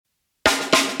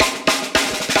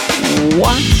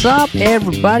What's up,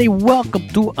 everybody? Welcome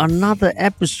to another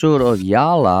episode of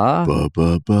Yala,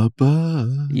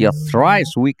 your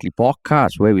thrice weekly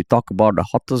podcast where we talk about the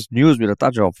hottest news with a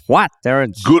touch of what,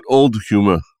 Terrence? Good old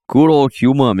humor. Good old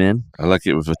humor, man. I like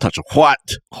it with a touch of what.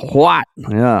 What?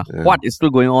 Yeah. What is still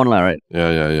going on, right?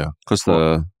 Yeah. Because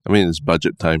it's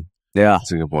budget time Yeah. in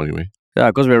Singapore anyway.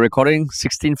 Yeah, because we're recording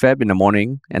 16 Feb in the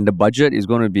morning, and the budget is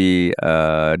going to be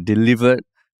delivered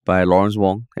by Lawrence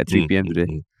Wong at 3 p.m.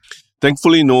 today.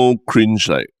 Thankfully, no cringe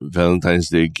like Valentine's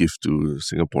Day gift to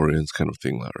Singaporeans kind of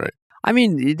thing, right? I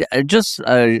mean,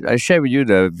 I shared with you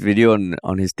the video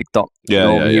on his TikTok. Yeah.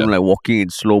 Like walking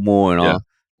in slow-mo and all.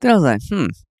 Then I was like,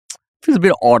 feels a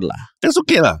bit odd lah. It's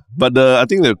okay lah. But I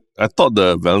thought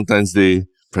the Valentine's Day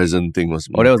present thing was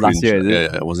more that was cringe, last year, is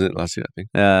it? Yeah, wasn't it last year, I think?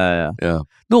 Yeah.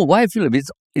 No, why I feel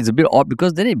it's a bit odd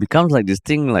because then it becomes like this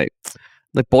thing like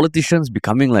politicians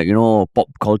becoming like, pop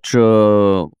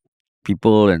culture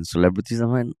people and celebrities.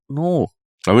 I'm like, no.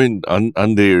 I mean,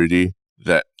 aren't they already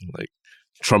that like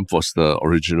Trump was the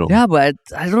original? Yeah, but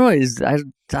I don't know.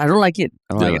 I don't like it.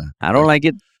 I don't like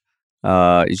it.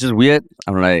 It's just weird.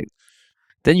 I'm like,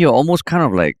 then you're almost kind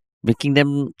of like making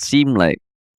them seem like,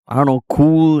 I don't know,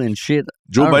 cool and shit.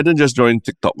 Joe Biden just joined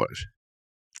TikTok, right?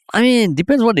 I mean,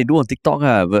 depends what they do on TikTok,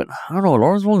 but I don't know.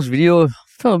 Lawrence Wong's video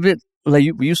felt a bit like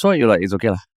you saw it. You're like, it's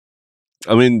okay lah.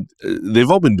 I mean,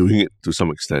 they've all been doing it to some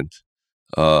extent.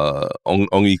 Ong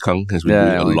Yi Kang has been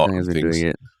doing a lot of things.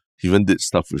 He even did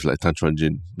stuff with like Tan Chuan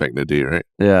Jin back in the day, right?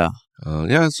 Yeah.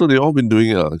 So they've all been doing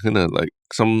it, kind of like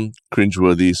some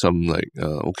cringeworthy, some like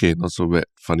okay, not so bad,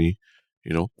 funny,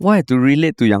 Why? To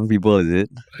relate to young people, is it?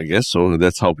 I guess so.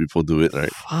 That's how people do it,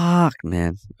 right? Fuck,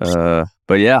 man.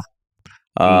 But yeah.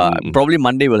 Probably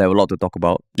Monday we'll have a lot to talk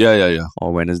about. Yeah.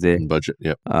 Or Wednesday. Budget,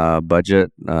 yeah.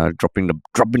 Budget. Dropping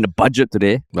the budget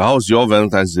today. How's your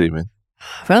Valentine's Day, man?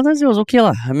 Valentine's Day was okay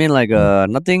lah. I mean, like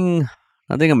nothing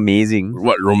amazing.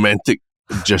 What romantic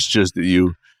gestures did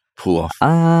you pull off?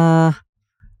 I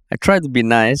tried to be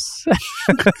nice.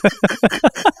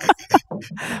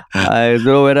 I don't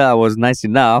know whether I was nice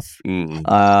enough.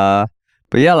 But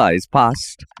yeah lah, it's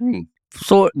passed.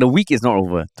 So the week is not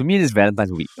over. To me, it's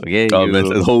Valentine's week. Okay,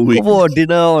 the whole week. Go for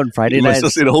dinner on Friday night. You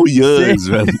must say the whole year is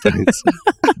Valentine's.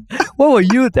 What were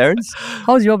you, Terrence?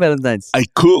 How's your Valentine's? I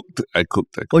cooked.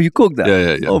 Oh, you cooked that?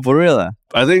 Yeah. Oh, for real?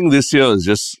 I think this year is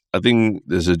just. I think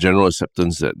there's a general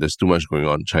acceptance that there's too much going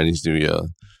on. Chinese New Year,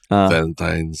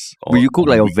 Valentine's. Will you cook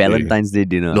like a Valentine's Day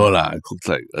dinner? No lah, I cooked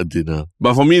like a dinner.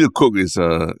 But for me to cook is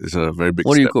a very big.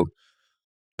 What step. do you cook?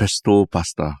 Pesto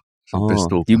pasta.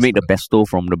 You make the pesto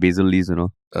from the basil leaves,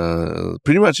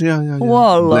 Pretty much, yeah.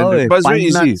 Wow, but it's very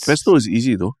easy. nuts. Pesto is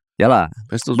easy though. Yeah lah.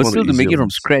 Pesto's But one still, of to the make it easier from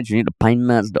ones. scratch, you need the pine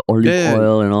nuts, the olive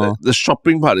oil, and all. The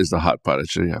shopping part is the hard part.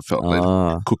 Actually, I felt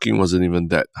like cooking wasn't even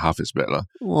that half as bad lah.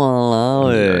 Wow.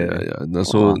 Yeah. No,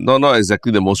 so not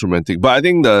exactly the most romantic, but I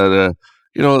think the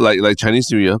like Chinese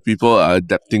New Year, people are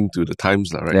adapting to the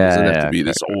times, right? It doesn't have to be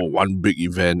this one big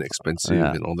event, expensive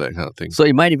and all that kind of thing. So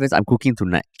in my defense, I'm cooking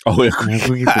tonight. Oh, yeah. I'm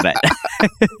cooking tonight.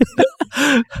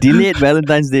 Delayed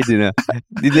Valentine's Day dinner.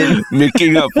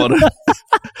 Making up for the.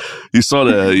 You saw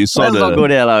Let's not go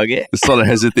there, okay? You saw the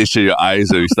hesitation in your eyes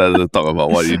when we started to talk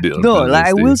about what you did. No, like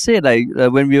I will say, like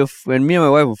when me and my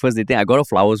wife were first dating, I got her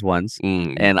flowers once,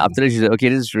 and after that she said, "Okay,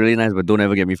 this is really nice, but don't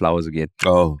ever get me flowers again."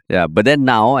 Oh, yeah. But then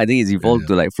now I think it's evolved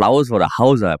to like flowers for the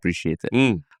house are appreciated,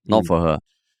 not for her.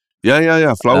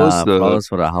 Yeah. Flowers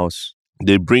for the house.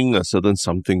 They bring a certain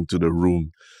something to the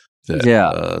room.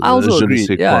 I also agree.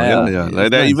 Yeah. Like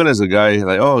that, nice. Even as a guy,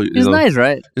 like it's nice,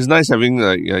 right? It's nice having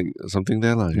like something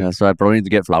there, lah. Yeah, so I probably need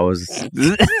to get flowers.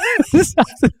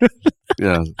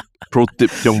 Yeah. Pro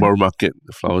tip: Tiong Bahru Market,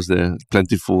 the flowers there,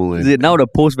 plentiful. Is it now the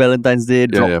post Valentine's Day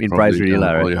drop in price really,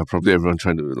 right? Oh yeah, probably everyone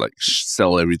trying to like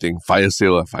sell everything. Fire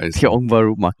sale. Tiong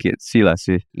Bahru Market, see.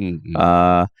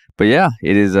 But yeah,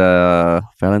 it is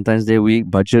Valentine's Day week,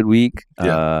 budget week.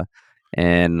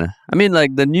 And I mean,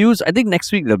 like the news, I think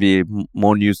next week there'll be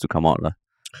more news to come out.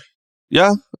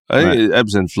 Yeah, I think it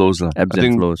ebbs and flows. Ebbs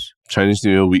and flows. Chinese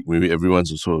New Year week, maybe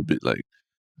everyone's also a bit like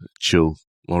chill,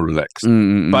 more relaxed.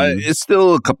 But it's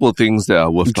still a couple of things that are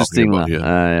worth talking about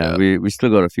here. We still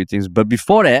got a few things. But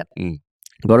before that,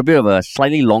 got a bit of a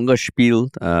slightly longer spiel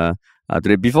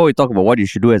today. Before we talk about what you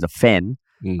should do as a fan,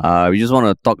 we just want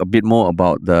to talk a bit more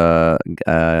about the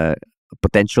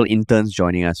potential interns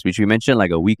joining us, which we mentioned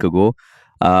like a week ago.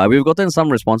 We've gotten some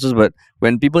responses, but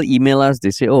when people email us,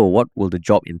 they say, oh, what will the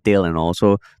job entail and all.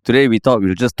 So today we thought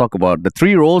we'll just talk about the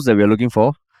 3 roles that we're looking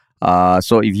for.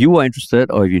 So if you are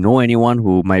interested or if you know anyone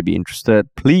who might be interested,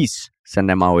 please send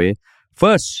them our way.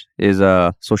 First is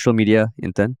a social media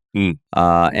intern.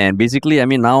 And basically, I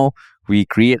mean, now we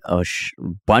create a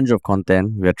bunch of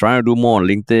content. We're trying to do more on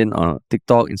LinkedIn, on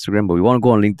TikTok, Instagram, but we want to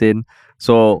go on LinkedIn.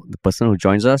 So the person who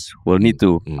joins us will need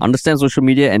to understand social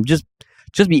media and just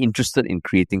be interested in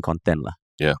creating content.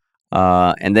 Yeah.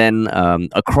 And then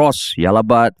across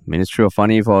Yalabat, Ministry of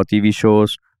Funny for our TV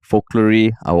shows,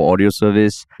 Folklory, our audio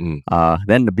service,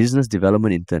 then the business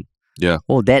development intern. Yeah.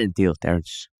 What that entails,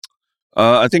 Terrence?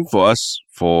 I think for us,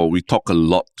 we talk a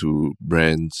lot to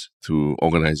brands, to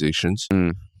organizations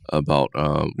about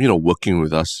working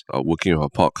with us, working with our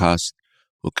podcast,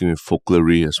 working with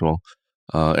Folklory as well.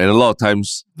 And a lot of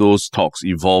times those talks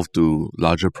evolve to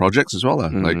larger projects as well.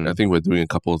 Like I think we're doing a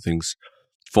couple of things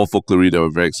for Folklory that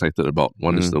we're very excited about.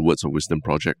 One is the Words of Wisdom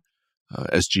project,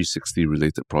 SG60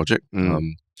 related project.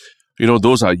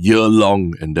 Those are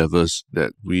year-long endeavors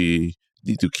that we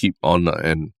need to keep on,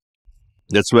 and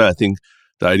that's where I think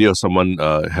the idea of someone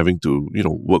having to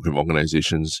work with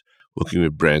organizations, working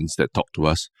with brands that talk to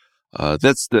us,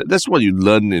 that's what you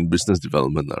learn in business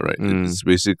development, right? It's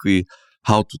basically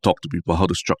how to talk to people, how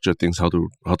to structure things, how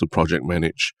to project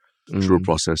manage through a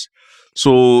process.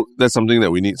 So that's something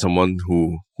that we need someone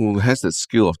who has that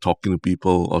skill of talking to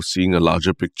people, of seeing a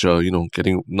larger picture,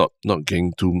 getting not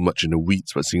getting too much in the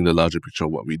weeds, but seeing the larger picture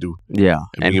of what we do. Yeah,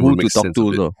 and who to talk to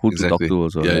also. Who to talk to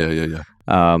also. Yeah.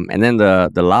 And then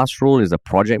the last role is the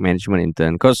project management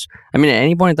intern. Because, I mean, at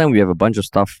any point in time, we have a bunch of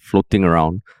stuff floating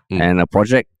around. And a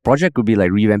project could be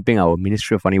like revamping our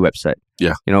Ministry of Funny website.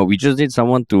 Yeah. We just need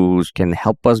someone can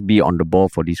help us be on the ball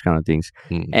for these kind of things.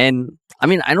 And, I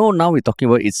mean, I know now we're talking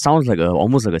about, it sounds like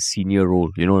almost like a senior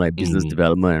role, like business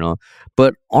development and all.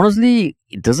 But honestly,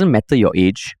 it doesn't matter your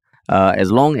age.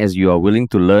 As long as you are willing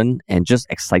to learn and just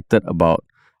excited about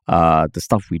the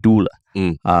stuff we do.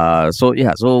 So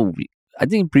I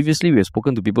think previously we have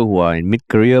spoken to people who are in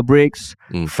mid-career breaks,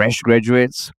 fresh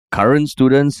graduates, current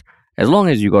students. As long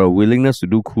as you got a willingness to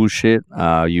do cool shit,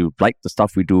 you like the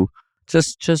stuff we do,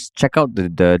 just check out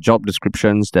the job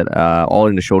descriptions that are all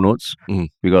in the show notes.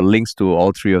 We got links to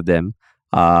all three of them.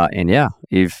 And yeah,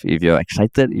 if you're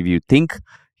excited, if you think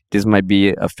this might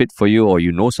be a fit for you or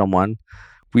you know someone,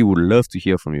 we would love to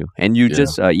hear from you. And you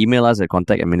just email us at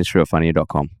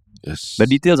contact@ministryoffunny.com. Yes. The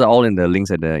details are all in the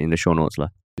links in the show notes.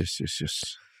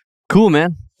 Yes. Cool,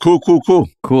 man.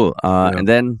 Cool. And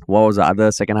then what was the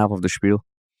other second half of the spiel?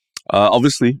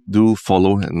 Obviously, do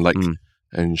follow and like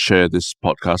and share this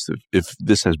podcast if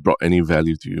this has brought any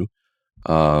value to you.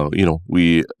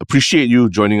 We appreciate you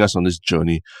joining us on this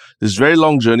journey. This very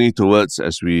long journey towards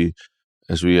as we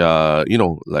are,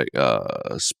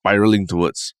 spiraling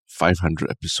towards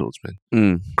 500 episodes,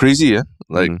 man. Crazy, yeah?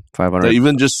 Like 500. They're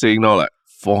even just saying now like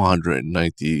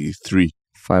 493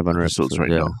 500 episodes right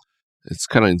now. It's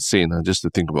kind of insane, just to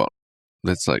think about.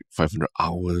 That's like 500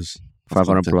 hours.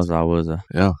 500 plus hours.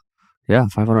 Yeah,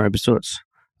 500 episodes.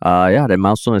 That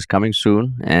milestone is coming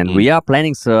soon, and we are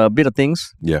planning a bit of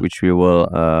things, which we will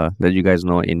let you guys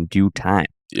know in due time.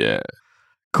 Yeah.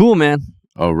 Cool, man.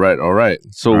 All right.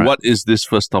 So what is this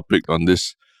first topic on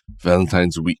this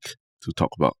Valentine's week to talk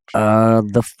about?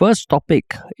 The first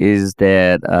topic is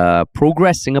that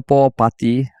Progress Singapore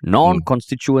Party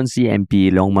non-constituency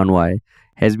MP Leong Manwai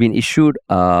has been issued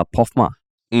POFMA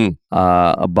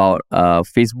about a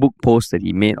Facebook post that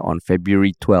he made on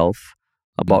February 12th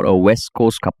about a West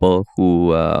Coast couple who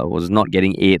was not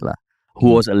getting aid, who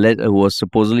was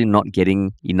supposedly not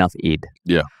getting enough aid.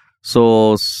 Yeah.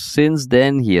 So since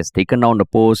then, he has taken down the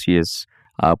post. He has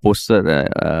posted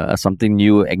something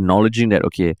new, acknowledging that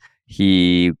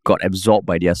he got absorbed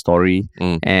by their story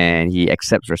and he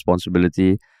accepts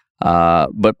responsibility.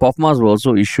 But POFMAs were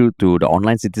also issued to the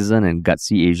Online Citizen and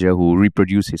Gutsy Asia, who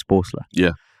reproduced his post.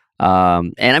 Yeah.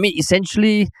 And I mean,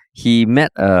 essentially, he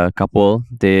met a couple.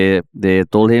 They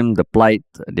told him the plight,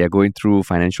 they're going through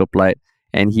financial plight,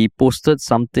 and he posted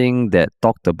something that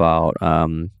talked about how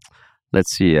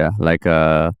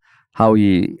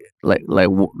he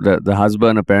the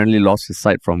husband apparently lost his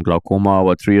sight from glaucoma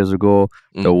about 3 years ago.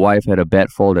 The wife had a bad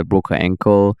fall that broke her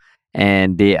ankle,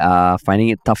 and they are finding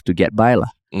it tough to get by.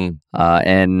 And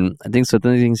I think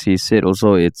certain things he said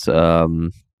also, it's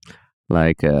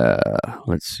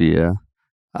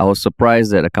I was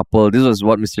surprised that a couple, this was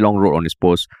what Mr. Leong wrote on his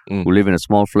post, who live in a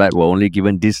small flat, were only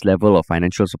given this level of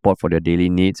financial support for their daily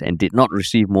needs and did not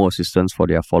receive more assistance for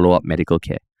their follow-up medical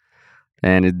care.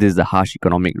 And this is the harsh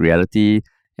economic reality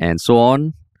and so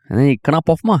on. And then he kena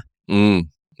POFMA.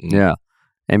 Yeah.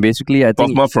 And basically, I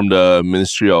think... POFMA from the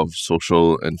Ministry of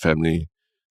Social and Family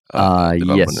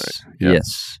Development, right?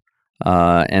 Yes.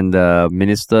 And the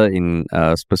minister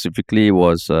specifically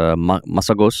was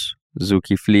Masagos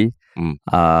Zulkifli.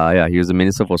 He was the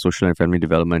Minister for Social and Family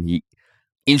Development. He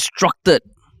instructed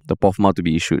the POFMA to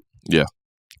be issued. Yeah.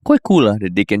 Quite cool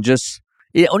that they can just...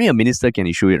 only a minister can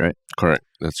issue it, right? Correct.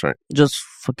 That's right. Just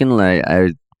fucking like,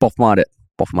 POFMA that.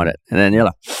 And then, yeah.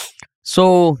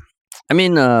 So, I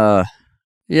mean,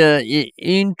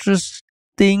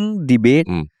 interesting debate.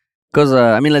 Because,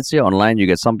 I mean, let's say online, you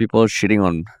get some people shitting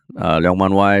on Leong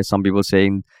Man Wai, some people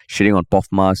shitting on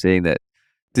POFMA, saying that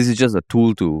this is just a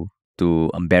tool to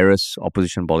embarrass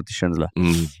opposition politicians.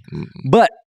 But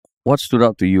what stood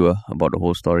out to you about the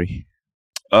whole story?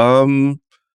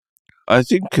 I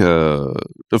think,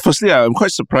 firstly, I'm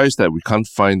quite surprised that we can't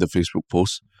find the Facebook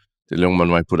post that Leong Man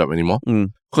Wai put up anymore.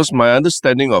 Because my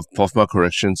understanding of POFMA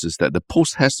corrections is that the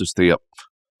post has to stay up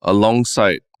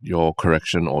alongside your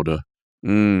correction order,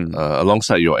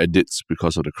 alongside your edits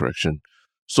because of the correction.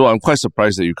 So I'm quite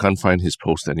surprised that you can't find his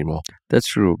post anymore. That's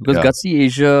true. Because Gutsy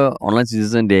Asia, Online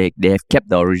Citizen, they have kept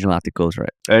the original articles, right?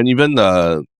 And even,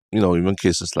 even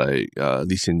cases like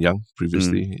Lee Sin Yang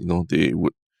previously, they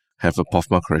would have a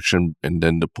POFMA correction and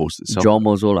then the post itself. Jom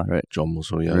also, right? Jom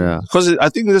also, yeah. Because I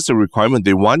think that's a requirement.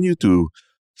 They want you to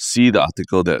see the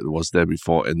article that was there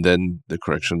before and then the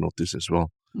correction notice as well.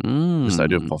 This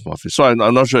idea of POFMA. So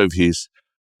I'm not sure if he's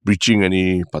breaching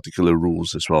any particular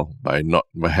rules as well by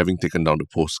having taken down the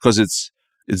post. Because it's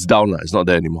down, it's not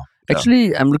there anymore.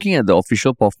 Actually, I'm looking at the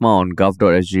official POFMA on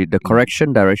gov.sg. The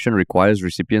correction direction requires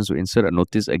recipients to insert a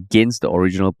notice against the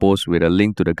original post with a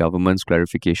link to the government's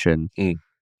clarification.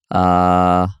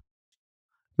 We'll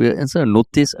insert a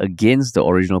notice against the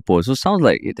original post. So it sounds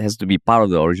like it has to be part of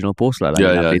the original post, like an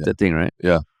updated thing, right?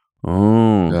 Yeah.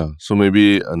 Oh. Yeah. So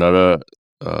maybe another,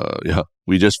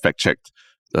 we just fact-checked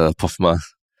the POFMA.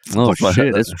 Oh, POFMA,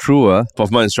 shit, that's true,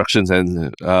 POFMA instructions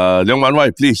and Leong Man Wai,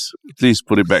 please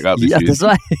put it back up. That's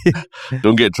why.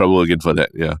 Don't get in trouble again for that,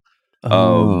 yeah.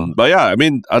 But yeah, I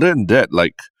mean, other than that,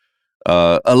 like,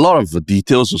 a lot of the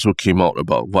details also came out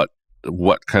about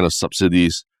what kind of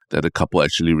subsidies that the couple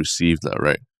actually received,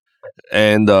 right?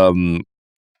 And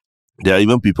there are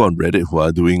even people on Reddit who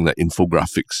are doing like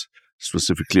infographics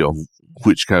specifically of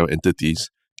which kind of entities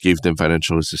gave them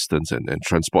financial assistance and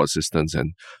transport assistance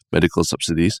and medical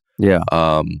subsidies. Yeah.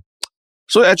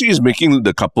 So actually it's making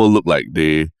the couple look like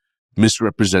they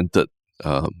misrepresented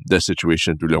their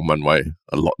situation to Leong Man Wai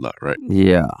a lot, right?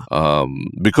 Yeah.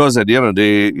 Because at the end of the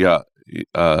day,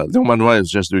 Leong Man Wai is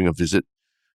just doing a visit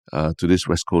to this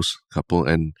West Coast couple,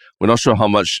 and we're not sure how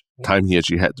much time he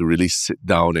actually had to really sit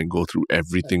down and go through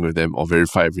everything with them or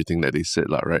verify everything that they said,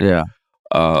 right? Yeah.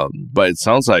 But it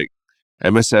sounds like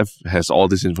MSF has all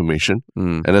this information,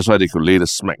 and that's why they could lay the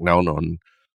smackdown on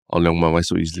Leong Man Wai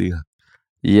so easily.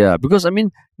 Yeah, because I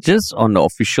mean, just on the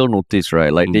official notice,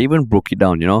 right? Like they even broke it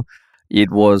down,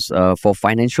 It was for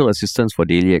financial assistance for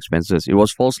daily expenses. It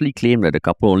was falsely claimed that the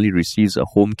couple only receives a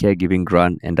home caregiving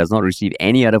grant and does not receive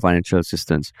any other financial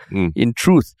assistance. In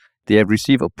truth, they have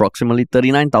received approximately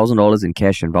 $39,000 in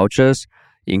cash and vouchers,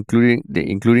 including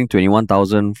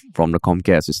 $21,000 from the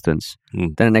Comcare assistance.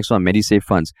 Then the next one, MediSave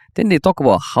funds. Then they talk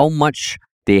about how much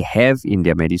they have in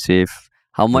their MediSave,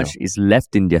 how much is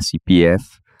left in their CPF,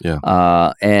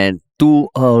 and to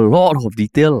a lot of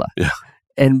detail.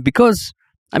 And because...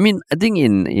 I mean, I think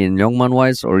in Leong Man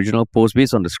Wai's original post,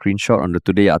 based on the screenshot on the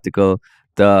Today article,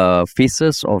 the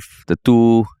faces of the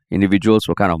two individuals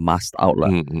were kind of masked out.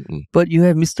 But you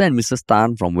have Mr. and Mrs.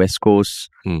 Tan from West Coast.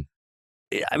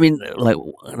 I mean, like,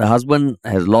 the husband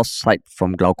has lost sight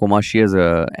from glaucoma. She has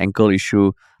an ankle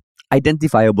issue.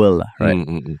 Identifiable, right?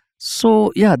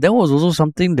 So, yeah, that was also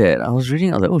something that I was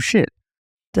reading. I was like, oh, shit.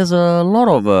 There's a lot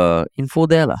of info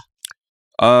there.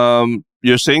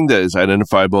 You're saying that it's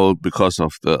identifiable because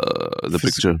of the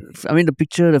picture? I mean, the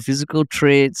picture, the physical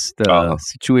traits, the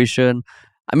situation.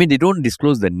 I mean, they don't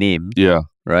disclose the name. Yeah.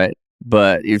 Right?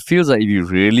 But it feels like if you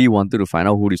really wanted to find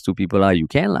out who these two people are, you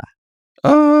can.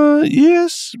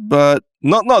 Yes, but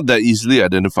not that easily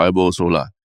identifiable also.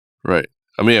 Right?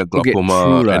 I mean, a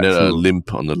glaucoma and then a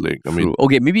limp on the leg. I mean,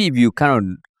 okay, maybe if you kind of...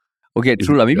 Okay,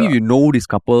 true. Maybe if you know this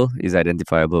couple is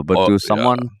identifiable, but to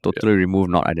someone totally removed,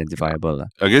 not identifiable.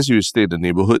 I guess you stay in the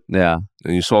neighborhood. Yeah.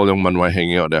 And you saw Leong Man Wai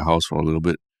hanging out at their house for a little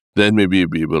bit. Then maybe you'll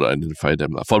be able to identify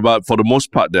them. For the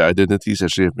most part, their identities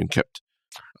actually have been kept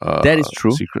that is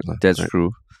true. Secret. That's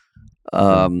true.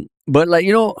 But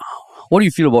what do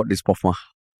you feel about this POFMA?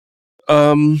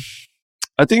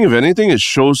 I think if anything, it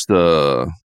shows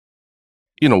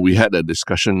we had a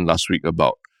discussion last week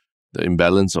about the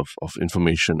imbalance of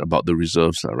information about the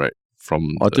reserves, right? I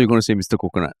thought you were going to say Mr.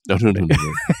 Coconut. No.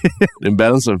 The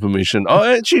imbalance of information.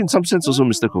 Actually, in some sense, also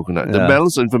Mr. Coconut. The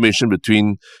balance of information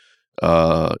between,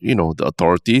 the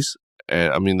authorities,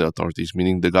 and the authorities,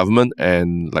 meaning the government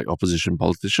and like opposition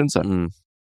politicians.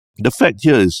 The fact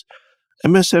here is,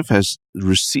 MSF has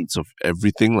receipts of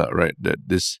everything, right, that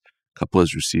this couple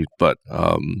has received. But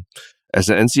as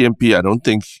an NCMP, I don't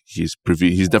think he's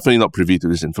privy. He's definitely not privy to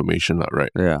this information,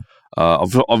 right? Yeah.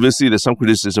 Obviously, there's some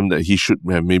criticism that he should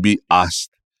have maybe asked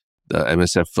the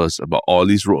MSF first about, or at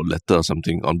least wrote a letter or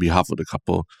something on behalf of the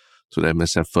couple to the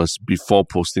MSF first before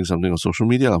posting something on social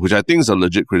media, which I think is a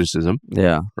legit criticism.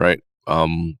 Yeah. Right.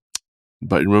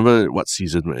 But remember what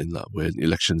season we're in, we're in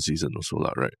election season also,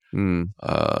 right?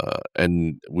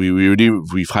 And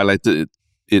we've highlighted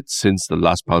it since the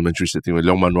last parliamentary sitting with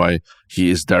Leong Man Wai. He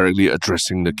is directly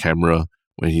addressing the camera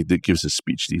when he gives his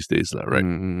speech these days, right?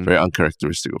 Very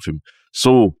uncharacteristic of him.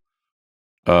 So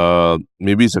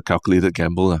maybe it's a calculated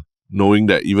gamble, knowing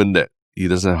that even that he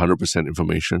doesn't have 100%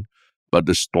 information, but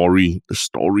the story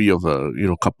of a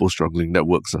couple struggling, that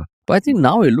works. But I think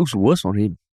now it looks worse on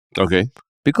him. Okay.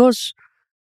 Because,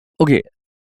 okay,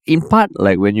 in part,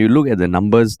 like when you look at the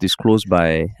numbers disclosed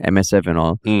by MSF and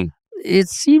all, it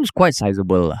seems quite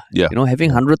sizable. Yeah. Having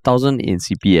 100,000 in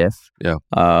CPF,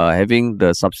 having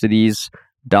the subsidies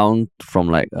down from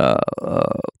the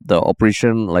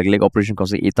operation, like leg operation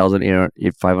costing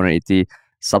 8,580,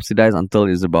 subsidized until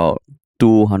is about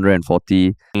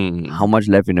 240. How much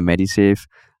left in the MediSave?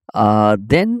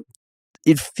 Then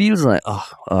it feels like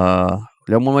Leong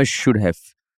Man Wai should have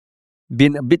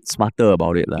been a bit smarter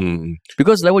about it.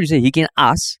 Because like what you say, he can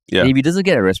ask, and if he doesn't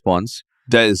get a response,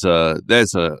 that is a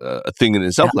thing in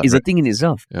itself. It's a thing in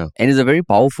itself. Yeah. And it's a very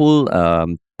powerful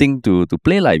thing to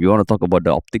play if you want to talk about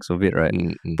the optics of it, right?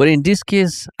 But in this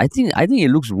case, I think it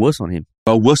looks worse on him.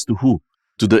 But worse to who?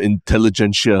 To the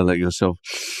intelligentsia like yourself,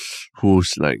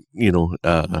 who's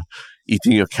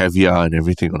eating your caviar and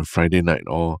everything on a Friday night,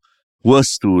 or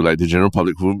worse to the general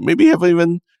public who maybe they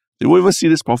won't even see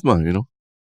this POFMA,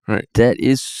 right? That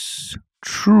is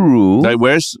true.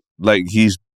 Whereas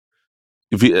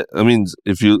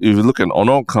if you look at on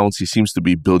all counts, he seems to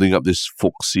be building up this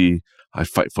folksy, I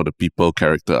fight for the people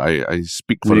character. I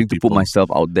speak for the people. To put myself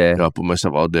out there. Yeah, put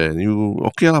myself out there. And you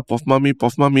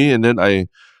POFMA me, and then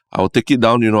I'll take it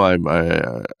down.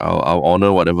 I'll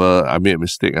honor whatever I made a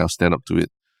mistake. I'll stand up to it.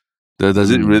 Does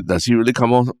he really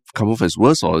come off as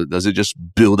worse, or does it just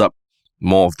build up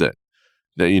more of that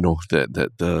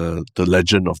the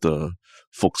legend of the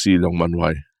folksy Leong Man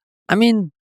Wai? I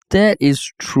mean, that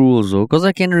is true also, because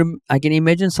I can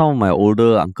imagine some of my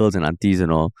older uncles and aunties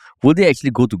and all, would they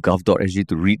actually go to gov.sg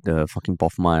to read the fucking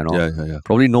POFMA and all? Yeah.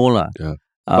 Probably no lah. Yeah.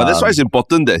 But that's why it's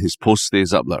important that his post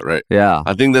stays up, right? Yeah.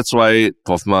 I think that's why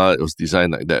POFMA was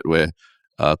designed like that, where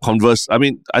Converse. I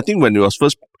think when it was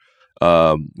first,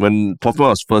 when POFMA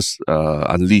was first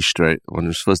unleashed, right? When it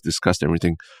was first discussed,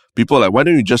 everything, people were like, why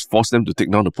don't you just force them to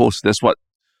take down the post? That's what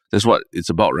it's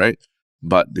about, right?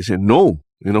 But they said no.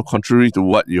 Contrary to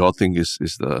what you all think is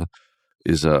the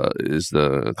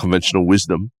conventional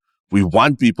wisdom, we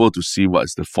want people to see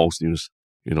what's the false news,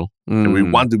 and we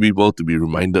want people to be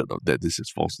reminded of that this is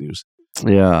false news.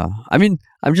 Yeah. I mean,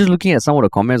 I'm just looking at some of the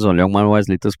comments on Leong Man Wai's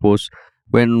latest post.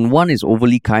 When one is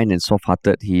overly kind and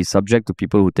soft-hearted, he is subject to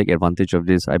people who take advantage of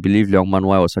this. I believe Leong Man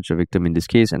Wai was such a victim in this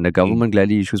case, and the government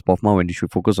gladly issues POFMA when they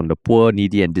should focus on the poor,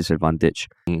 needy, and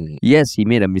disadvantaged. Yes, he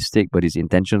made a mistake, but his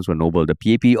intentions were noble. The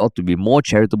PAP ought to be more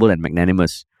charitable and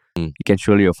magnanimous. He can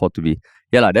surely afford to be.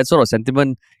 Yeah, that sort of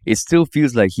sentiment, it still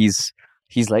feels like he's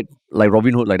like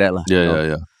Robin Hood like that.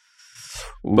 Yeah.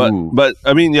 But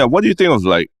I mean, what do you think of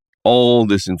all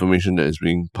this information that is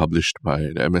being published by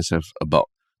the MSF about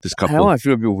this couple? I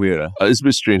feel a bit weird. It's a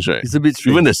bit strange, right? It's a bit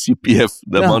strange. Even the CPF,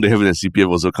 the amount they have in the CPF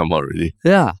also come out already.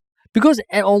 Yeah. Because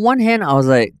on one hand, I was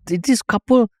like, this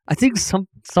couple, I think some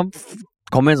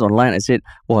comments online, I said,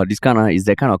 wow, this is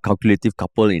that kind of calculative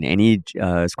couple in any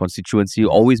constituency,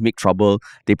 always make trouble.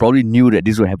 They probably knew that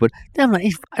this would happen. Then I'm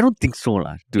like, I don't think so,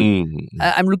 dude.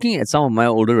 I'm looking at some of my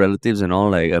older relatives and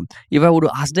all, if I were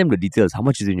to ask them the details, how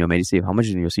much is in your MediSave, how much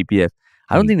is in your CPF,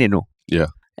 I don't think they know. Yeah.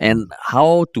 And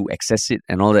how to access it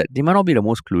and all that, they might not be the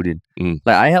most clued in.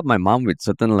 I help my mom with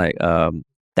certain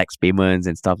tax payments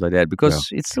and stuff like that, because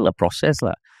it's still a process.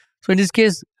 So in this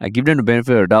case, I give them the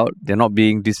benefit of the doubt. They're not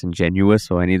being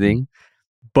disingenuous or anything.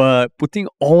 But putting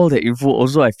all the info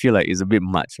also, I feel like is a bit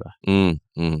much. Right,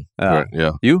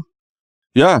 yeah. You?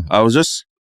 Yeah, I was just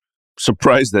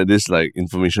surprised that this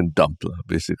information dump,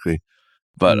 basically.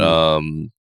 But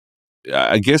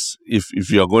I guess if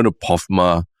you're going to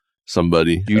POFMA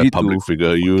somebody, a public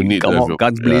figure, you need to have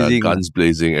guns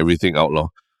blazing, everything outlaw.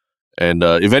 And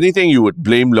if anything, you would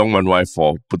blame Leong Man Wai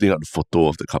for putting out the photo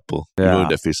of the couple,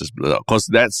 their faces blurred out, because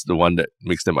that's the one that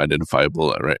makes them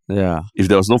identifiable, right? Yeah. If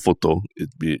there was no photo,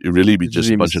 it'd really be just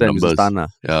a bunch of numbers.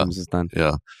 Mr. Tan.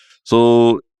 Yeah.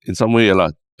 So in some way,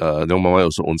 Leong Man Wai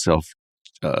also own self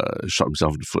shot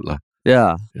himself in the foot lah.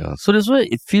 Yeah. Yeah. So that's why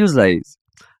it feels like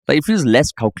it feels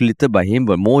less calculated by him,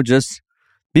 but more just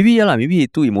maybe he's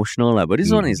too emotional lah. But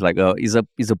this one is like is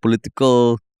a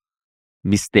political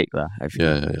mistake lah. I feel.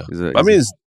 Yeah. I mean,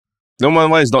 Leong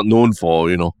Man is not known for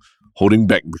holding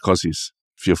back because he's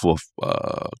fearful of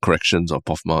corrections or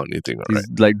POFMA or anything, right?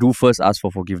 He's like do first, ask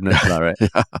for forgiveness lah, right?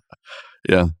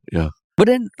 Yeah. But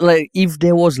then, like, if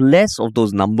there was less of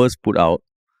those numbers put out,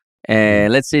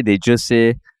 and let's say they just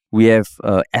say we have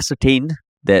ascertained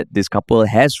that this couple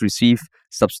has received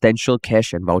substantial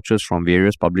cash and vouchers from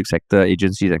various public sector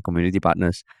agencies and community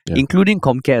partners, including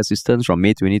Comcare assistance from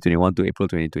May 2021 to April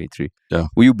 2023. Yeah.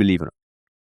 Will you believe it?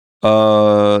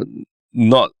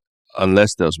 Not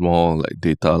unless there's more like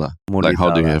data lah. Like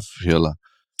how they have here lah.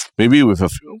 Maybe with a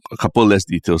couple less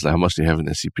details, like how much they have in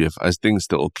their CPF. I think it's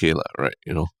still okay lah, right?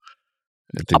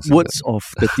 Upwards of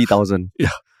 30,000. Yeah.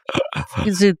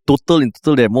 You say in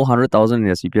total, they have more 100,000 in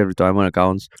their CPF retirement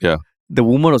accounts. Yeah. The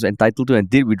woman was entitled to and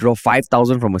did withdraw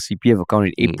 5,000 from a CPF account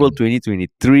in April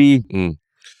 2023.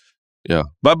 Yeah,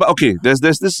 but okay. There's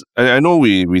this. I know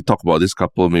we talk about this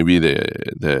couple. Maybe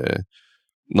they're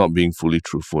not being fully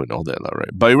truthful and all that, right?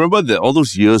 But I remember that all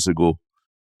those years ago,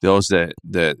 there was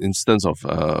that instance of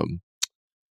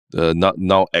the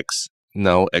now ex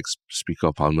Speaker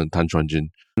of Parliament Tan Chuan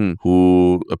Jin,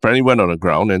 who apparently went on the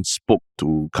ground and spoke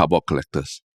to cardboard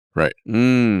collectors. Right.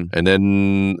 And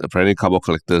then apparently cardboard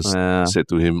collectors said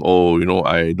to him,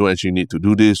 I don't actually need to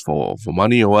do this for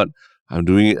money or what. I'm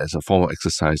doing it as a form of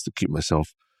exercise to keep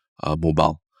myself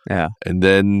mobile. Yeah. And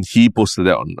then he posted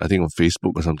that on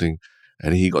Facebook or something.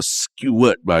 And he got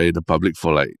skewered by the public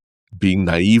for like being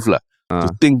naive to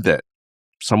think that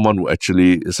someone who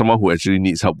actually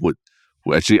needs help would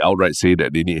actually outright say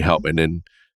that they need help and then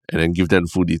give them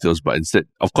full details. But instead,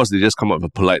 of course, they just come up with a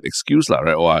polite excuse,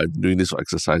 right? Oh, I'm doing this for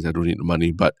exercise, I don't need the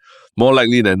money. But more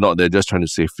likely than not, they're just trying to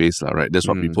save face, right? That's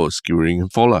what people are skewering him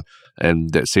for, and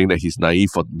they're saying that he's naive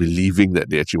for believing that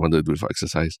they actually wanted to do it for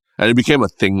exercise. And it became a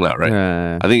thing, right?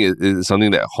 Yeah. I think it's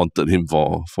something that haunted him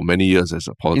for many years as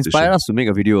a politician. Inspired us to make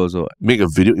a video also. Even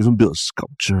build a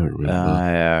sculpture.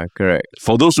 Yeah, correct.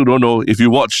 For those who don't know, if you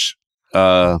watch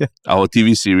our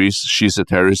TV series, She's a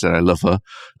Terrorist and I Love Her,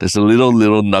 there's a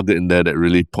little nugget in there that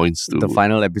really points to the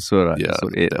final episode,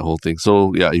 episode 8. That whole thing.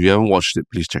 So if you haven't watched it,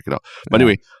 please check it out. But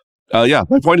anyway,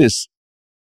 my point is,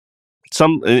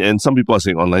 some people are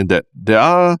saying online that there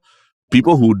are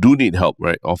people who do need help,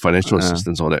 right, or financial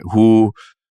assistance or that, who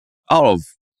out of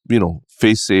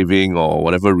face saving or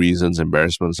whatever reasons,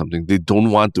 embarrassment or something, they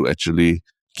don't want to actually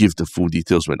give the full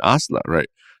details when asked, right?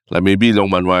 Like maybe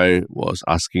Leong Man was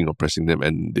asking or pressing them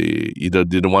and they either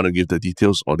didn't want to give the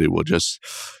details or they were just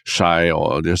shy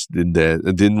or just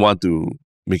didn't want to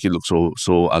make it look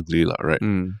so ugly, right?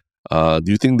 Do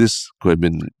you think this could have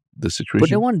been the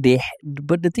situation?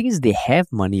 But the thing is, they have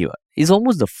money. It's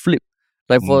almost the flip.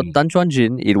 Like for Tan Chuan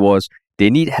Jin, it was they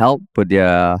need help, but they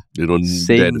don't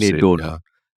saying they don't. Yeah.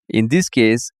 In this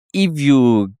case, if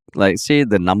you say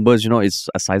the numbers, it's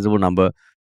a sizable number.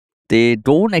 They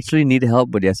don't actually need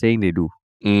help, but they're saying they do.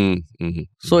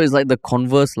 So it's like the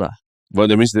converse lah. But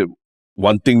that means they're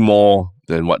wanting more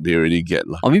than what they already get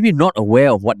lah. Or maybe not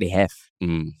aware of what they have.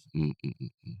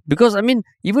 Because even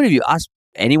if you ask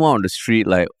anyone on the street,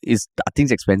 are things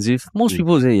expensive? Most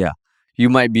people say, yeah. You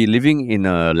might be living in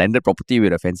a landed property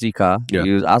with a fancy car. Yeah.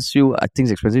 You ask you, are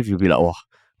things expensive? You'll be like, oh,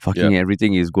 fucking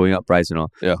everything is going up price,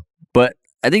 Yeah. But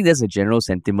I think that's a general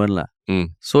sentiment lah.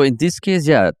 So in this case,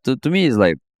 to me, it's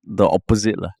like the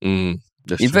opposite lah. In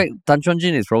fact, Tan Chuan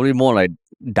Jin is probably more like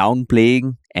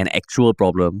downplaying an actual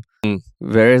problem,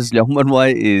 whereas Leong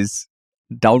Man is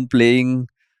downplaying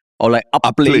or like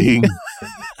upplaying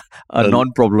a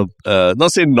non-problem.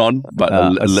 Not saying non, but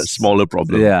a smaller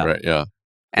problem. Yeah. Right. Yeah.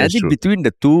 And I think between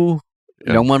the two,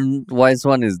 Leong Man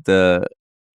one is the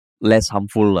less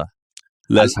harmful lah.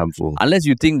 Less harmful. Unless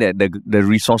you think that the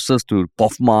resources to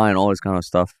POFMA and all this kind of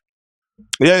stuff.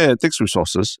 Yeah, it takes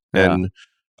resources. And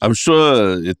I'm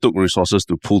sure it took resources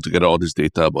to pull together all this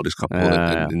data about this couple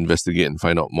and investigate and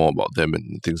find out more about them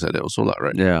and things like that also,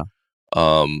 right? Yeah.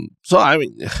 So,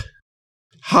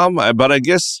 but I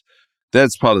guess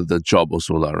that's part of the job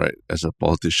also, right? As a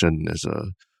politician,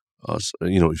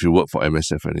 if you work for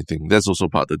MSF or anything, that's also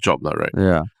part of the job, right?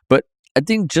 Yeah. But I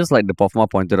think just like the POFMA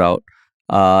pointed out,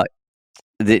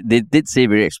 they did say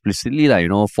very explicitly,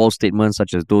 false statements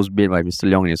such as those made by Mr.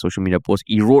 Leong in his social media posts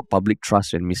erode public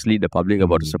trust and mislead the public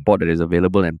about the support that is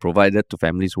available and provided to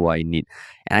families who are in need.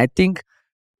 And I think,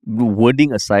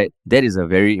 wording aside, that is a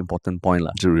very important point.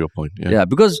 It's a real point. Yeah,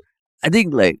 because I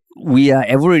think we are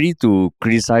ever ready to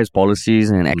criticize policies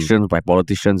and actions by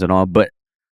politicians and all, but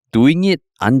doing it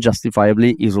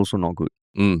unjustifiably is also not good.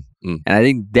 And I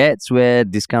think that's where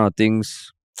this kind of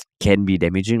things can be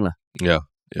damaging. Yeah,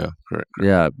 correct.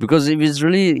 Yeah, because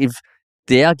if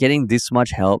they are getting this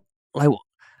much help, like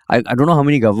I don't know how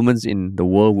many governments in the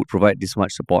world would provide this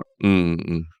much support.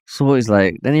 So it's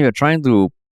like, then you're trying to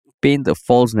paint a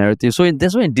false narrative. So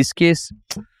that's why in this case,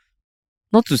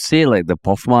 not to say like the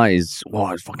POFMA is,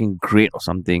 wow, it's fucking great or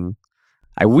something.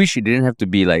 I wish it didn't have to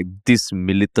be like this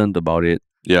militant about it.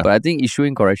 Yeah. But I think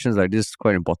issuing corrections like this is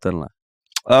quite important.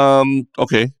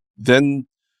 Okay. Then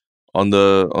on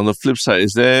the flip side,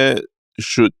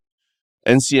 should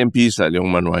NCMPs like Leong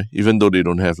Manwai, even though they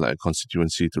don't have like a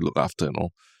constituency to look after and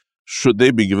all, should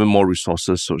they be given more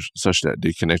resources such that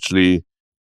they can actually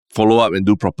follow up and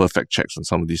do proper fact checks on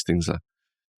some of these things?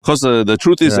 Because the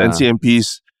truth is,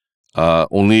 NCMPs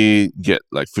only get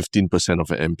like 15%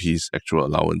 of an MP's actual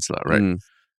allowance, right?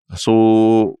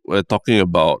 So we're talking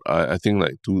about I think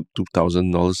like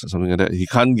 $2,000 or something like that. He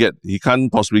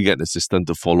can't possibly get an assistant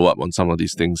to follow up on some of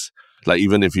these things, like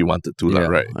even if he wanted to,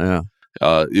 right? Yeah.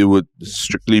 It would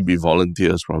strictly be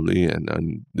volunteers probably,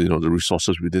 and the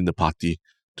resources within the party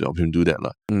to help him do that.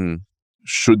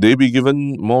 Should they be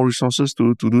given more resources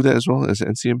to do that as well as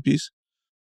NCMPs?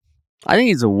 I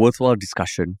think it's a worthwhile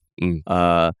discussion.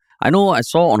 I know I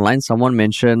saw online someone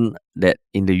mention that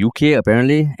in the UK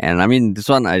apparently, and I mean this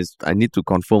one I need to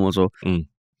confirm also.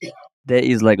 There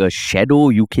is like a shadow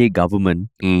UK government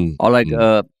or like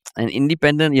an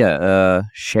independent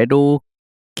shadow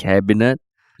cabinet.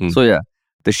 So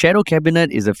the shadow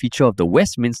cabinet is a feature of the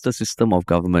Westminster system of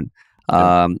government.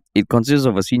 It consists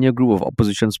of a senior group of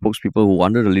opposition spokespeople who,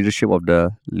 under the leadership of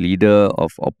the leader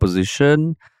of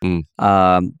opposition,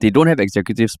 they don't have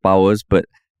executive powers, but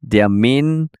their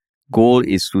main goal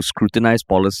is to scrutinize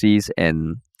policies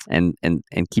and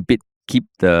keep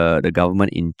the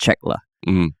government in check.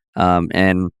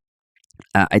 And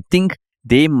I think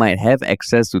they might have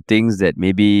access to things that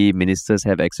maybe ministers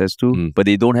have access to, but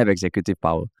they don't have executive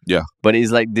power. Yeah. But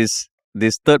it's like this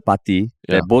third party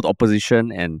that both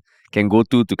opposition and can go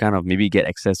to kind of maybe get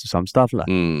access to some stuff.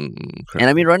 And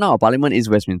I mean, right now, our parliament is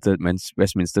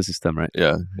Westminster system, right?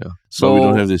 Yeah. So but we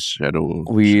don't have this shadow.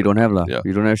 We don't have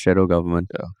We don't have shadow government.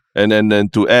 Yeah. And then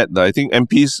to add, I think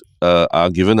MPs are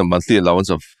given a monthly allowance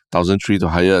of $1,300 to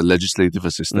hire a legislative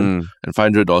assistant and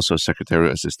 $500 for a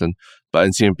secretarial assistant. But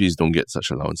NCMPs don't get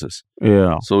such allowances.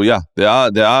 Yeah. So there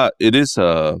are. It is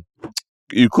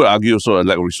you could argue also a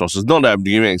lack of resources. Not that I'm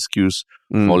giving an excuse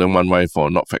for Leong Manwai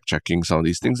for not fact checking some of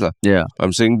these things. Yeah.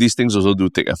 I'm saying these things also do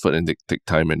take effort and take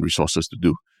time and resources to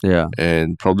do. Yeah.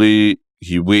 And probably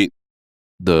he weighed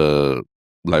the,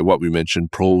 like what we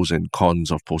mentioned, pros and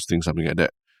cons of posting something like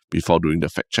that before doing the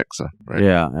fact checks. Right?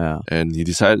 Yeah. And he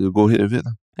decided to go ahead with it.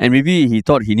 And maybe he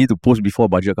thought he need to post before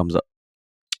budget comes up.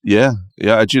 Yeah.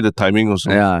 Actually, the timing also.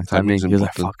 Yeah, timing. He was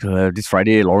like, fuck, this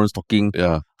Friday, Lawrence talking.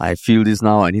 Yeah. I feel this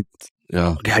now. I need...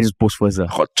 Yeah. Okay, I just post first. I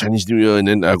got Chinese New Year and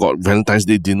then I got Valentine's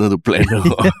Day dinner to plan.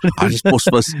 I just post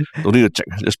first. Don't need to check.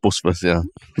 Just post first, yeah.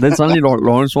 Then suddenly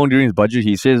Lawrence Wong during his budget,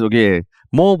 he says, okay,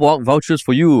 more vouchers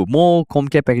for you, more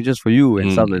Comcare packages for you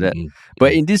and stuff like that.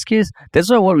 But in this case,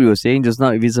 that's why what we were saying just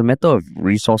now, if it's a matter of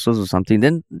resources or something,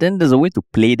 then there's a way to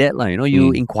play that.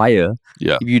 You inquire.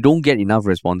 Yeah. If you don't get enough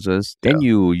responses, then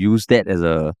you use that as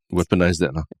a... Weaponize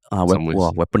that.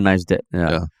 Weaponize that.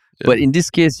 Yeah. But in this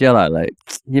case, like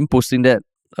him posting that,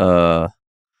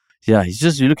 it's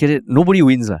just, you look at it, nobody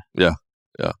wins. Yeah.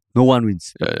 No one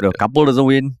wins. The couple doesn't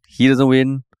win, he doesn't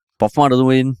win, POFMA doesn't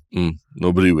win.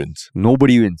 Nobody wins.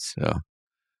 Nobody wins. Yeah.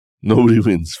 Nobody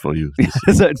wins for you.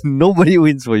 Nobody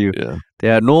wins for you. Yeah.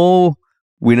 There are no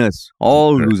winners.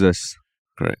 All losers.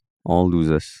 Correct. All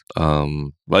losers. But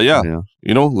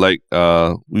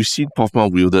we've seen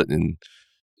POFMA wielded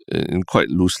in quite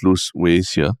loose ways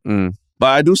here. But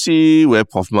I do see where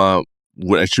POFMA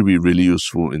would actually be really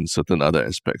useful in certain other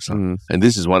aspects. And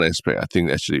this is one aspect I think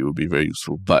actually it would be very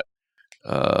useful. But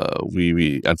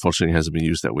we unfortunately hasn't been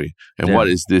used that way. And what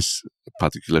is this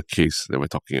particular case that we're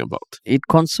talking about? It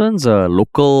concerns a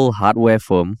local hardware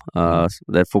firm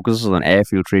that focuses on air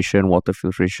filtration, water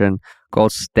filtration,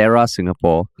 called Sterra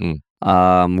Singapore,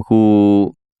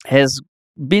 who has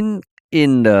been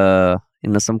in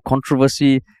some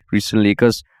controversy recently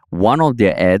because one of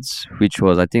their ads, which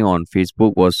was I think on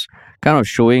Facebook, was kind of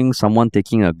showing someone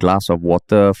taking a glass of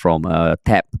water from a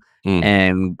tap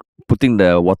and putting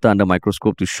the water under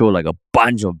microscope to show like a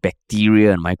bunch of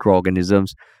bacteria and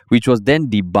microorganisms, which was then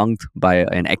debunked by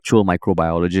an actual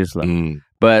microbiologist.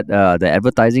 But the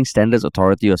Advertising Standards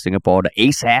Authority of Singapore, the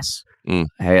ASAS,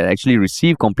 had actually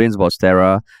received complaints about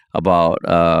Sterra, about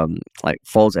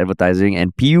false advertising,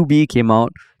 and PUB came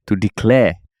out to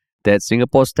declare that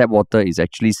Singapore's tap water is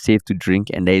actually safe to drink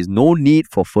and there is no need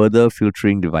for further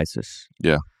filtering devices.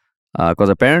 Yeah. Because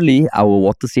apparently our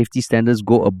water safety standards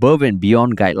go above and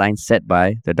beyond guidelines set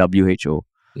by the WHO.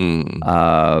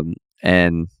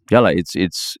 And yeah, like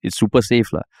it's super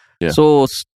safe. Yeah. So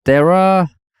Sterra,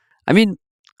 I mean,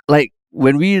 like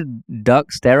when we dug,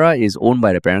 Sterra is owned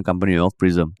by the parent company of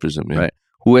Prism. Prism, yeah. Right?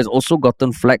 Who has also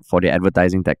gotten flack for their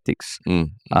advertising tactics.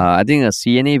 I think a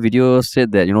CNA video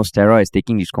said that, Sterra is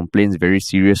taking these complaints very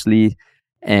seriously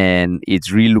and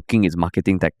it's relooking its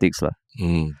marketing tactics.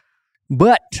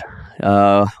 But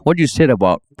what you said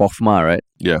about POFMA, right?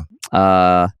 Yeah.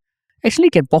 Actually,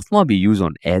 can POFMA be used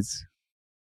on ads?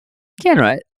 Can,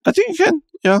 right? I think you can.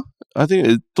 Yeah. I think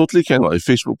it totally can. If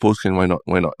Facebook posts can, why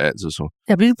not ads also?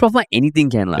 Yeah, but POFMA,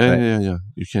 anything can. Yeah, right? yeah.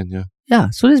 You can, yeah. Yeah,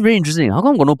 so that's very interesting. How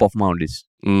come got no POFMA on this?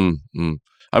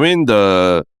 I mean,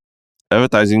 the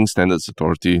Advertising Standards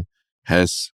Authority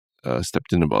has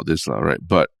stepped in about this, right?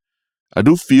 But I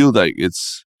do feel like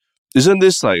isn't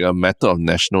this like a matter of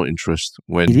national interest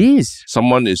when It is.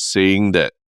 someone is saying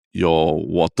that your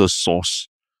water source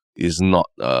is not,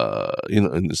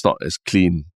 it's not as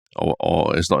clean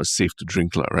or it's not as safe to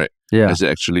drink, right? Yeah. As it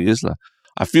actually is,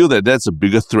 I feel that that's a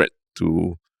bigger threat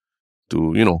to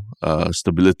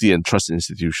stability and trust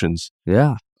institutions.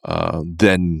 Yeah.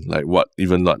 Than like what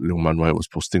even Leong was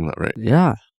posting, right?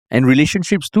 Yeah. And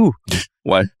relationships too.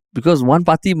 Why? Because one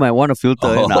party might want to filter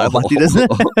and the other party doesn't.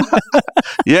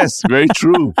 Yes, very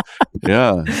true.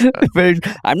 Yeah.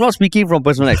 I'm not speaking from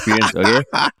personal experience, okay?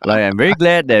 Like, I'm very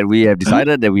glad that we have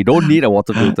decided that we don't need a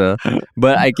water filter.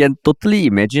 But I can totally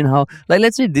imagine how, like,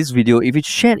 let's say this video, if it's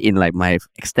shared in like my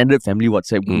extended family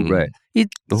WhatsApp group, right?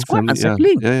 It's quite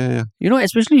unsettling. Yeah.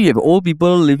 Especially you have old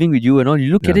people living with you and all.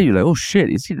 You look at it, you're like, oh shit,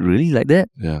 is it really like that?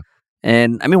 Yeah.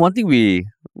 And I mean, one thing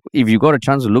if you got a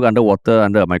chance to look underwater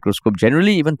under a microscope,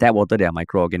 generally even tap water, there are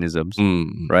microorganisms,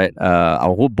 right?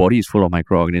 Our whole body is full of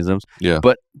microorganisms. Yeah.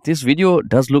 But this video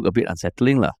does look a bit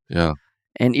unsettling, Yeah.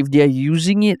 And if they are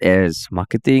using it as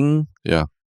marketing, yeah,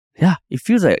 it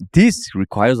feels like this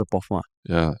requires a POFMA.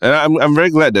 Yeah, and I'm very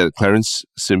glad that Clarence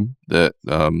Sim, that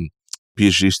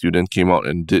PhD student, came out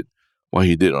and did what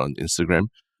he did on Instagram,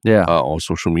 or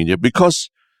social media, because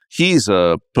he is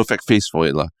a perfect face for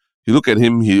it, You look at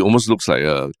him, he almost looks like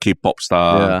a K-pop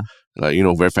star, like,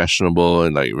 very fashionable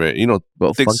and like, very,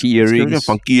 funky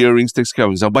earrings. Takes care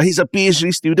of himself. But he's a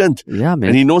PhD student. Yeah, man.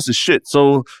 And he knows his shit.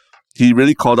 So he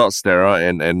really called out Sterra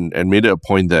and made it a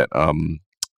point that,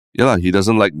 he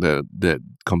doesn't like that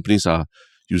companies are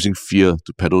using fear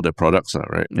to peddle their products,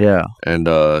 right? Yeah. And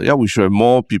we should have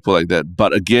more people like that.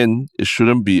 But again, it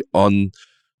shouldn't be on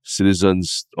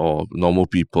citizens or normal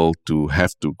people to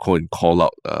have to go and call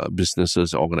out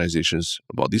businesses, organizations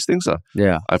about these things.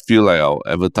 Yeah. I feel like our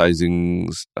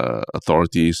advertising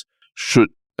authorities should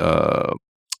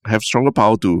have stronger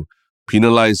power to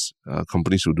penalize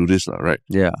companies who do this, right?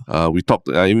 Yeah. We talked,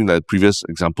 even the previous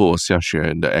example was Xia Xue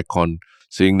and the aircon,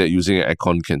 saying that using an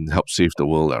aircon can help save the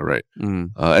world, right?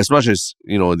 As much as,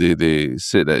 they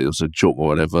said that it was a joke or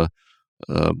whatever,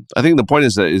 I think the point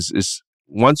is that is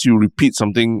once you repeat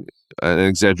something, an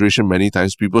exaggeration many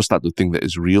times, people start to think that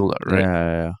it's real, right?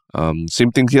 Yeah.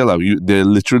 Same thing here, they're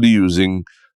literally using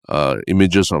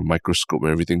images on microscope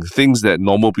and everything, things that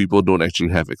normal people don't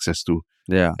actually have access to.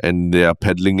 Yeah. And they are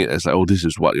peddling it as like, oh, this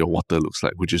is what your water looks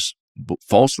like, which is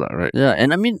false, right? Yeah,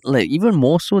 and I mean, like, even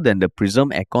more so than the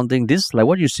Prism aircon thing, this, like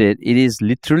what you said, it is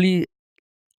literally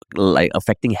like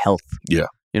affecting health. Yeah.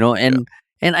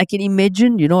 And I can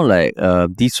imagine,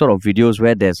 these sort of videos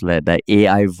where there's like the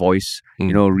AI voice,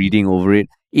 reading over it.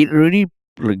 It really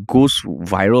goes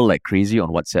viral like crazy on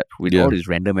WhatsApp with all this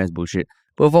random ass bullshit.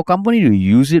 But for a company to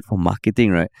use it for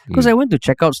marketing, right? Because I went to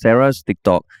check out Sterra's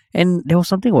TikTok and there was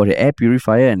something about the air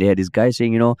purifier and they had this guy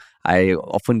saying, I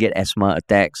often get asthma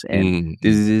attacks and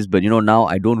this, but now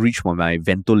I don't reach for my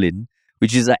Ventolin,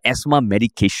 which is an asthma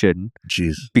medication.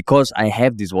 Jeez. Because I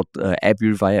have this air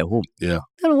purifier at home. Yeah.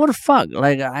 What the fuck?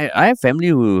 Like, I have family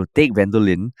who take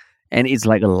Ventolin and it's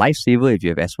like a lifesaver if you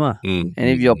have asthma. And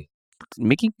if you're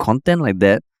making content like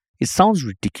that, it sounds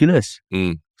ridiculous.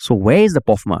 So where is the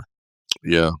POFMA?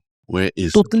 Yeah. Where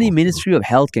is totally Ministry of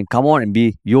Health can come on and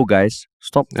be, yo guys,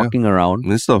 stop fucking around.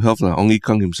 Minister of Health, Ong Yi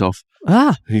Kang himself.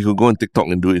 He could go on TikTok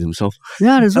and do it himself.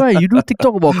 Yeah, that's right. You do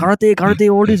TikTok about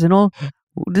karate, all this and all.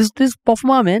 This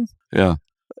POFMA, man. Yeah.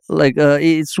 Like,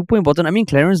 it's super important. I mean,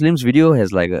 Clarence Sim's video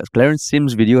has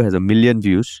 1 million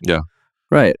views. Yeah.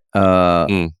 Right.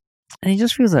 And it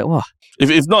just feels like, wow.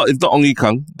 If not Ong Yi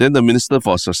Kang, then the Minister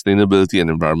for Sustainability and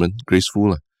Environment, Grace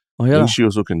Fu, I think she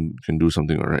also can do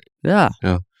something, all right? Yeah.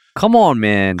 Yeah. Come on,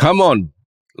 man. Come on.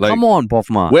 Come on,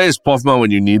 POFMA. Where is POFMA when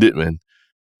you need it, man?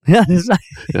 Yeah, that's right.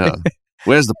 Yeah.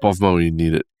 Where's the POFMA when you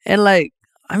need it? And like,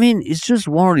 I mean, it's just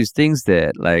one of these things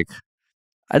that like,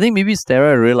 I think maybe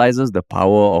Sterra realizes the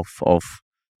power of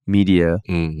media.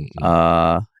 And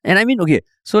I mean, okay,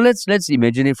 so let's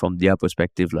imagine it from their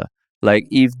perspective, lah. Like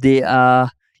if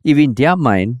in their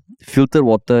mind, filtered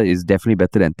water is definitely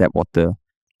better than tap water.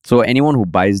 So anyone who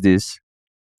buys this,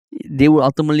 they will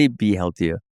ultimately be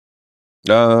healthier.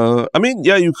 I mean,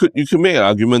 yeah, you could make an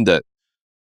argument that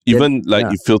even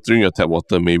if filtering your tap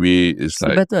water, maybe it's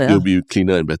like better, it'll be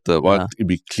cleaner and better. Well, it'll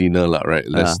be cleaner, lah, right?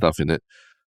 Less stuff in it.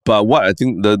 But what I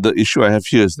think the issue I have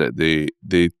here is that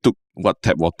they took what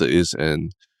tap water is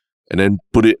and then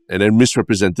put it and then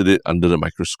misrepresented it under the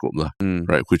microscope, lah,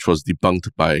 right? Which was debunked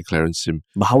by Clarence Sim.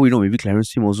 But how we know? Maybe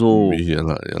Clarence Sim also. Yeah,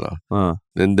 lah.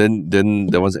 Then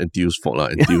that was NTU's fault, lah.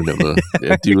 NTU never.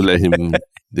 NTU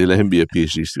let him be a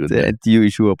PhD student. The NTU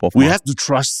issue of POFMA. We have to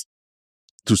trust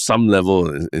to some level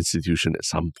an institution at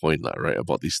some point, right,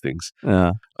 about these things.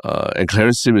 And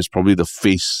Clarence Sim is probably the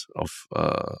face of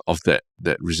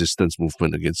that resistance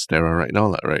movement against Sterra right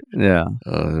now, right? Yeah.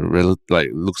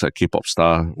 Looks like K-pop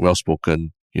star, well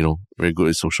spoken, very good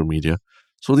at social media.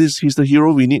 So he's the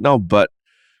hero we need now. But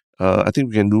I think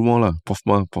we can do more, lah.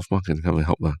 POFMA can come and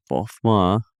help, lah.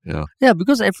 POFMA. Yeah. Yeah,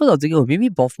 because at first I was thinking, maybe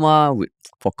POFMA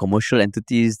for commercial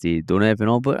entities they don't have,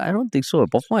 but I don't think so.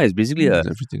 POFMA is basically a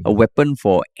weapon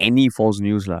for any false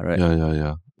news, lah, right?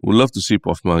 Yeah. We'd love to see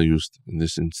POFMA used in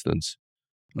this instance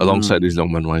alongside this Leong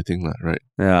Man thing, lah, right?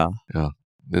 Yeah.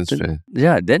 That's fair.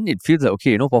 Yeah, then it feels like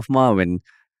POFMA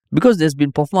because there's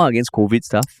been POFMA against COVID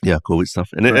stuff. Yeah, COVID stuff.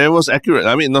 And it was accurate.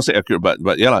 I mean, not say accurate,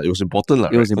 but yeah, it was important.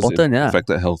 It was important, it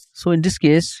affected health. So in this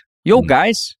case,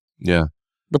 guys. Yeah.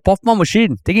 The POFMA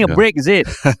machine, taking a break, is it?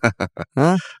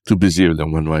 Too busy with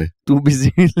Leong Man. Too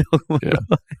busy with Leong Man. Yeah.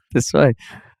 That's right.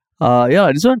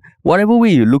 This one, whatever way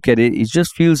you look at it, it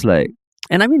just feels like,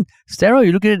 and I mean, Sterra,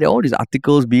 you look at it, there are all these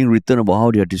articles being written about how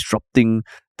they are disrupting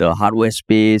the hardware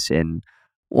space and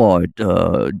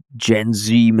Gen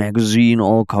Z magazine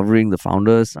all covering the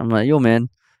founders. I'm like, yo, man,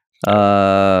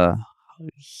 how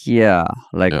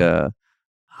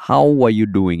are you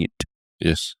doing it?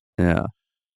 Yes. Yeah.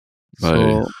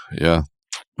 So,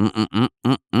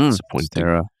 disappointing.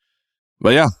 Sterra.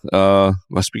 But yeah,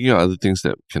 but speaking of other things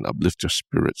that can uplift your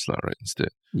spirits, right, instead.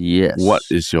 Yes. What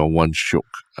is your one shook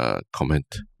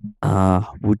comment?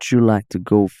 Would you like to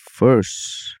go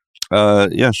first?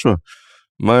 Yeah, sure.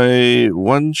 My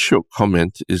one shook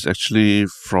comment is actually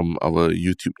from our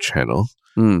YouTube channel.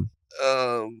 Let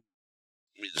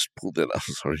me just pull that up.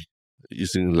 Sorry,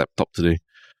 using a laptop today.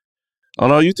 On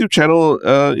our YouTube channel,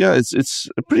 it's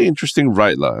a pretty interesting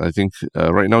ride, lah. I think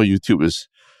right now YouTube is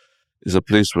a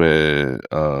place where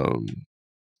I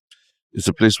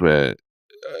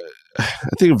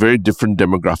think very different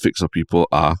demographics of people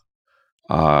are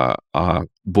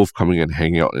both coming and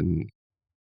hanging out and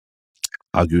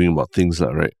arguing about things,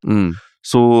 right?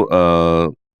 So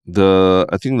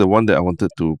I think the one that I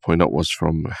wanted to point out was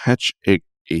from Hatch Egg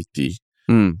 80.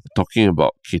 Talking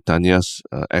about Keitania's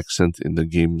accent in the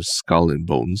game Skull and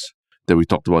Bones that we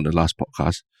talked about in the last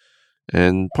podcast,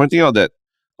 and pointing out that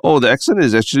the accent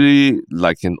is actually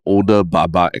like an older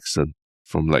Baba accent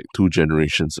from like 2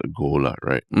 generations ago,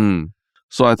 right?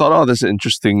 So I thought, that's an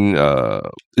interesting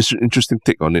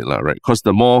take on it, right? Because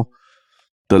the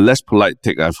less polite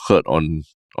take I've heard on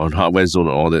Hardware Zone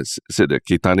and all that said that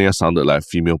Keitania sounded like a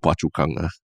female Phua Chu Kang.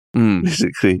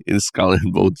 Basically, in Skull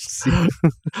and Bones.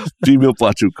 Female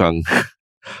Phua Chu Kang.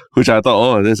 Which I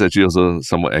thought, that's actually also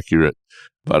somewhat accurate.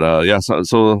 But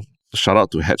so shout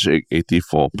out to Hatch 80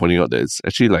 for pointing out that it's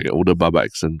actually like an older Baba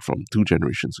accent from 2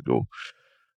 generations ago.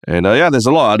 And there's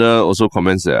a lot of other also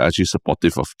comments that are actually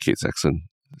supportive of Kate's accent,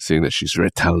 saying that she's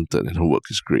very talented and her work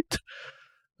is great.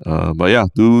 But yeah,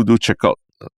 do check out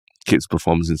Kate's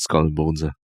performance in Skull and Bones.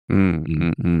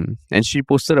 And she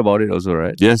posted about it also,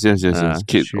 right? Yes.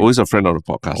 Kate, always a friend of the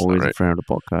podcast. Always right? a friend of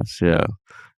the podcast, yeah.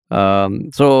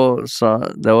 So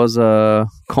there was a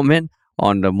comment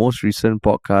on the most recent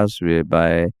podcast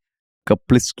by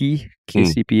Kaplisky,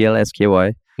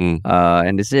 KCPLSKY.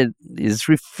 And they said, it's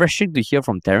refreshing to hear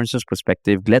from Terence's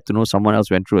perspective. Glad to know someone else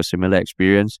went through a similar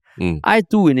experience. I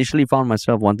too initially found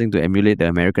myself wanting to emulate the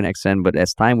American accent, but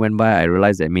as time went by, I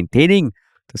realized that maintaining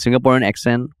the Singaporean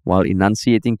accent while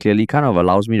enunciating clearly kind of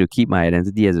allows me to keep my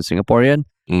identity as a Singaporean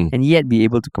and yet be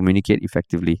able to communicate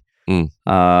effectively. And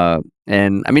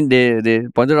I mean, they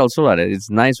pointed out also that it's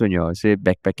nice when you're, say,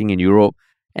 backpacking in Europe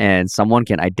and someone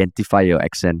can identify your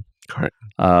accent. Correct.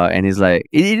 And it's like,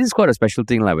 it is quite a special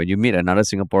thing, like when you meet another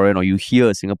Singaporean or you hear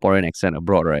a Singaporean accent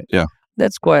abroad, right? Yeah.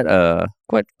 that's quite a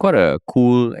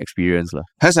cool experience, lah.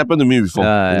 Has happened to me before in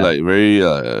Yeah. like very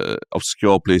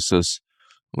obscure places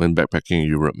when backpacking in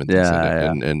Europe and things like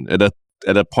that. Yeah. And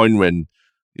at a point when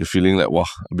you're feeling like, wow,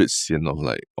 a bit sian of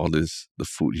like all this, the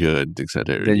food here and things like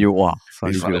that. Then you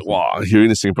It's like, wow, hearing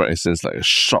the Singapore accents, like a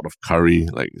shot of curry,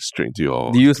 like straight into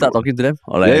your. Do you start talking to them?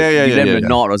 Or like give them a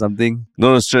nod or something?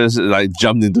 No, stress, like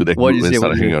jumped into that group and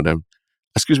started hanging out with them.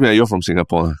 Excuse me, you're from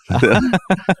Singapore.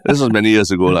 This was many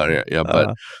years ago,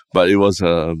 but it was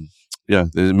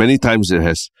there's many times it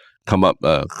has come up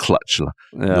clutch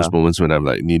those moments when I'm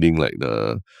like needing like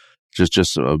the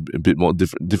just a bit more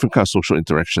different kind of social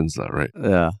interactions, right?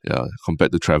 Yeah,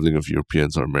 compared to traveling with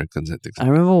Europeans or Americans and things. I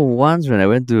remember once when I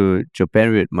went to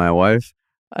Japan with my wife.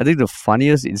 I think the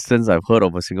funniest instance I've heard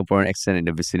of a Singaporean accent in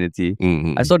the vicinity.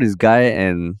 I saw this guy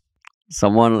and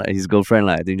someone, like his girlfriend,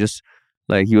 like I think just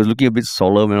like he was looking a bit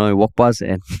solemn, he walked past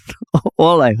and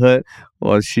all I heard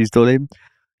was she told him,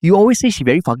 "You always say she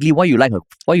very fugly. Why you like her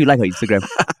Instagram?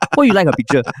 Why you like her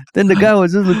picture?" Then the guy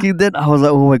was just looking. Then I was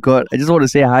like, "Oh my god! I just want to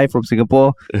say hi from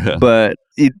Singapore, but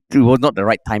it was not the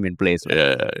right time and place."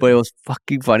 But it was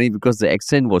fucking funny because the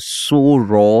accent was so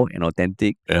raw and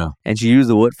authentic. And she used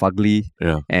the word fugly.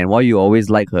 And why you always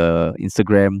like her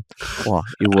Instagram? Wow,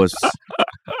 it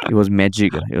was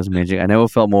magic. It was magic. I never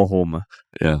felt more home.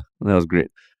 Yeah, that was great.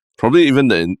 Probably even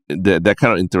that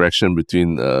kind of interaction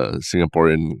between a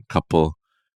Singaporean couple,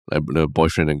 like the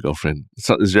boyfriend and girlfriend,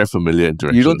 it's very familiar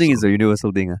interaction. You don't think it's a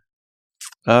universal thing?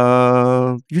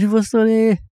 Universal,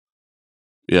 eh?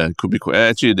 Yeah, it could be quite.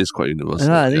 Actually, it is quite universal.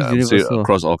 Yeah, I think it's universal.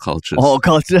 Across all cultures. All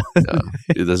cultures.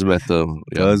 It doesn't matter.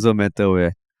 Doesn't matter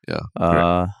where.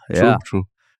 Yeah. True.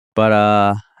 But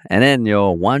and then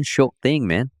your one shock thing,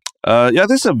 man.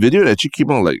 There's a video that actually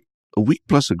came out like a week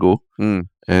plus ago,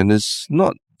 and it's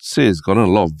not say it's gotten a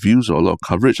lot of views or a lot of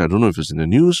coverage. I don't know if it's in the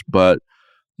news, but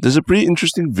there's a pretty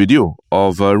interesting video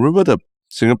of remember the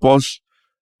Singapore's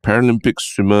Paralympic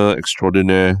swimmer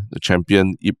extraordinaire, the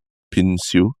champion Ip Pin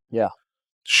Siu. Yeah.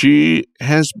 She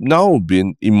has now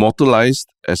been immortalized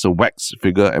as a wax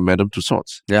figure at Madame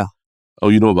Tussauds. Yeah. Oh,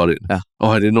 you know about it? Yeah. Oh,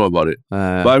 I didn't know about it.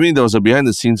 But I mean, there was a behind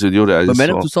the scenes video that I just saw.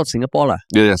 But Madame Tussauds Singapore lah.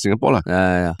 Yeah, Singapore lah.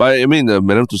 Yeah. But I mean,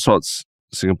 Madame Tussauds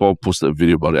Singapore posted a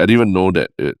video about it. I didn't even know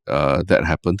that that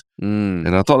happened.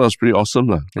 And I thought that was pretty awesome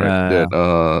lah. Right?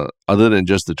 That other than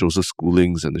just the Joseph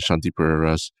Schoolings and the Shanti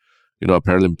Pereiras,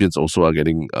 Paralympians also are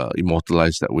getting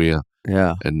immortalized that way.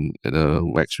 Yeah. And at a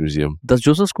wax museum. Does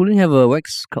Joseph Schooling have a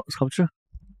wax sculpture?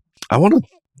 I want to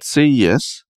say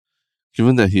yes,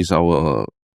 given that he's our,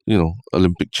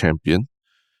 Olympic champion.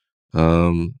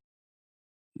 I'm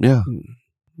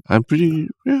pretty,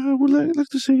 I would like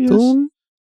to say yes.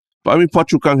 But I mean, Phua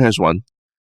Chu Kang has one.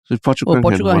 So if Phua Chu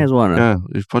Kang has one. Yeah,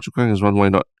 if Phua Chu Kang has one, why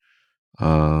not?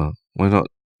 Why not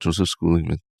Joseph Schooling,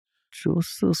 man?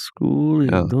 Joseph Schooling,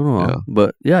 don't know. Yeah.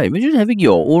 But imagine having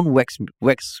your own wax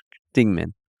thing,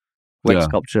 man. Wax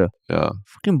sculpture. Yeah.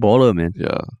 Fucking baller, man.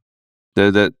 Yeah.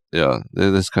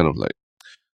 That's kind of like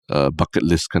a bucket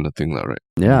list kind of thing, right?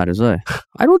 Yeah, that's why.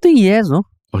 I don't think he has, no?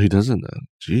 Oh, he doesn't?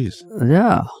 Jeez.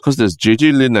 Yeah. Because there's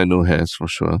JJ Lin I know has, for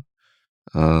sure.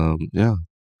 Yeah.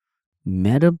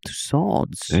 Madame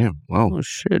Tussauds. Damn, wow. Oh,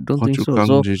 shit, don't think so. Kang,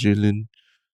 JJ Lin.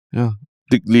 Yeah.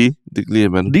 Dick Lee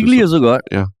and Madame Dick Lee also got?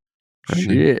 Yeah.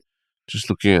 Shit. Just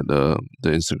looking at the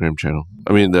Instagram channel.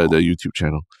 I mean, the YouTube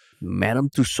channel. Madame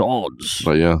Tussauds.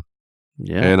 But yeah.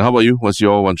 And how about you? What's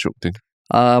your one shock thing?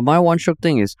 My one shock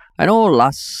thing is, I know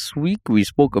last week we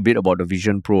spoke a bit about the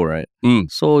Vision Pro, right?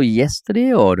 So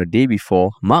yesterday or the day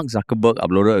before, Mark Zuckerberg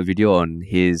uploaded a video on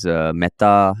his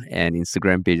Meta and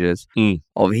Instagram pages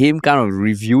of him kind of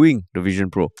reviewing the Vision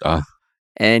Pro.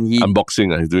 And he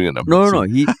unboxing, he's doing an unboxing. No.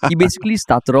 He basically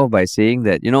started off by saying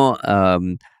that,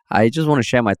 I just want to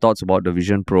share my thoughts about the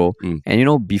Vision Pro.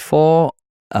 And before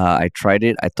I tried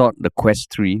it, I thought the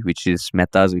Quest 3, which is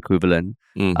Meta's equivalent,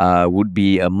 would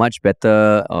be a much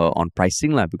better on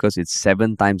pricing because it's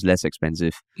 7 times less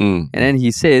expensive. And then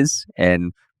he says,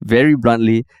 and very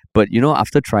bluntly, but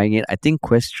after trying it, I think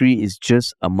Quest 3 is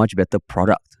just a much better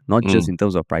product, not just in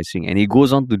terms of pricing. And he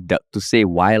goes on to say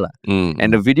why.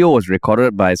 And the video was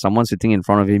recorded by someone sitting in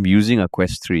front of him using a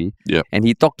Quest 3. And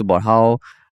he talked about how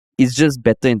it's just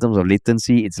better in terms of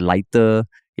latency, it's lighter,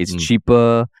 it's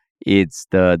cheaper. It's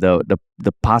the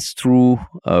pass-through,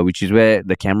 which is where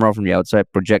the camera from the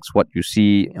outside projects what you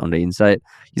see on the inside.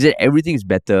 He said everything is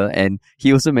better. And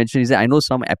he also mentioned, he said, I know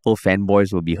some Apple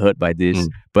fanboys will be hurt by this,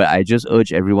 but I just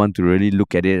urge everyone to really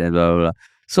look at it and blah, blah, blah.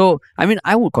 So, I mean,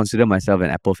 I would consider myself an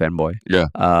Apple fanboy. Yeah.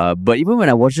 But even when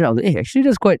I watched it, I was like, hey, actually,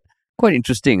 that's quite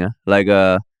interesting. Like,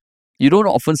 you don't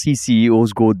often see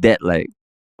CEOs go that, like,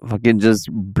 fucking just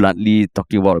bluntly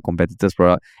talking about a competitor's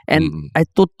product. And I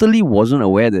totally wasn't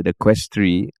aware that the Quest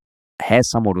 3 has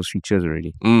some of those features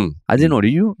already. I didn't know. Do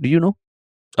you know?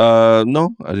 No,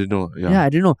 I didn't know. Yeah, I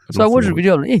didn't know. So I watched the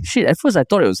video. Hey, shit! At first, I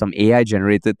thought it was some AI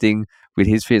generated thing with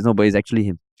his face. No, but it's actually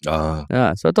him.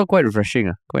 Yeah, so I thought quite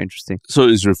refreshing. Quite interesting. So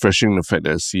it's refreshing the fact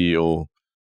that CEO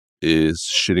is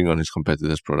shitting on his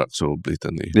competitor's product so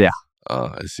blatantly. Yeah.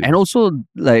 I see. And also,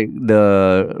 like,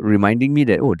 the reminding me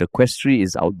that, the Quest 3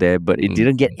 is out there, but it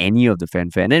didn't get any of the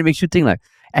fanfare. And then it makes you think, like,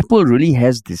 Apple really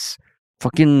has this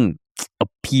fucking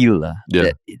appeal.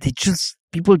 That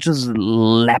people just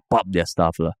lap up their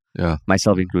stuff. Yeah.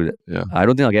 Myself included. Yeah. I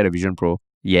don't think I'll get a Vision Pro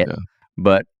yet. Yeah.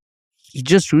 But it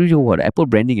just really, Apple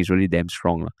branding is really damn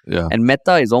strong. Yeah. And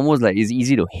Meta is almost like, it's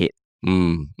easy to hate.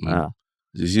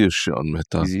 It's easy to shit on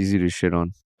Meta. It's easy to shit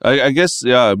on. I guess,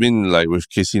 I mean, like with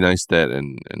Casey Neistat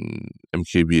and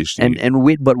MKBHD. And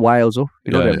Wait But Why also.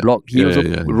 You know that blog? He also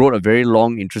wrote a very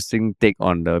long, interesting take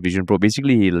on the Vision Pro.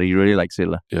 Basically, he really likes it.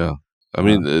 Yeah. I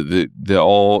mean, they're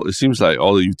all, it seems like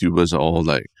all the YouTubers are all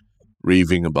like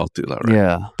raving about it. Right?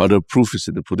 Yeah. But the proof is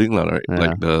in the pudding, right? Yeah.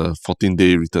 Like the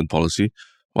 14-day return policy.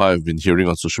 What I've been hearing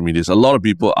on social media is a lot of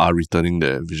people are returning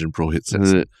their Vision Pro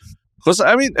headsets. Because,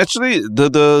 I mean, actually,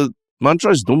 the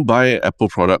mantra is don't buy Apple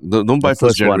product. Don't buy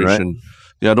first generation. One,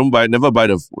 right? Yeah, never buy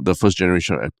the first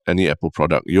generation of any Apple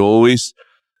product. You're always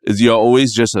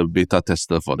just a beta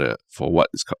tester for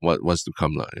what's to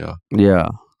come. Yeah. Yeah.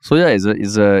 So yeah,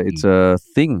 it's a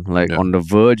thing, like on the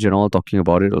Verge and all talking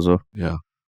about it also. Yeah.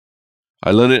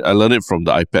 I learned it from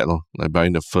the iPad, like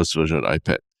buying the first version of the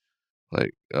iPad.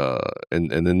 Like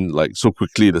and then like so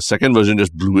quickly the second version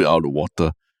just blew it out of the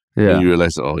water. Yeah. And you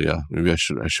realize, maybe I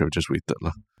should have just waited.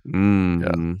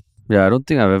 Yeah, I don't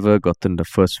think I've ever gotten the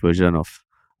first version of.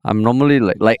 I'm normally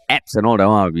like apps and all that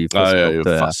one I'll be first. You're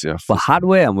fast, But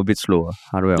hardware I'm a bit slower.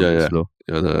 Slow.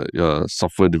 You're a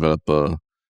software developer,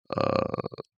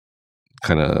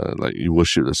 kind of like you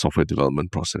worship the software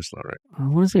development process, right? I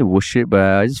wouldn't say worship, but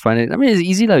I just find it. I mean, it's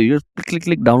easy, you just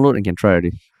click, download and can try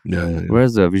it. Yeah.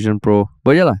 Where's the Vision Pro?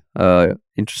 But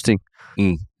interesting.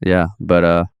 Yeah,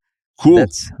 but cool.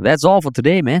 That's all for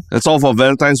today, man. That's all for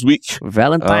Valentine's week. Week.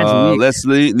 Let's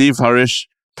leave Harish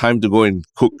time to go and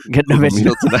cook. Get the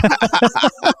meal tonight.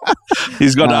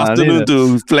 He's got the afternoon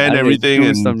to plan everything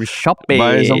and some shopping,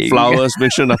 buy some flowers,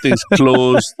 make sure nothing's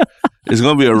closed. It's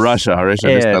gonna be a rush, Harish.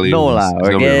 It's gonna be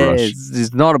a rush.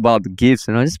 It's not about the gifts,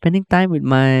 just spending time with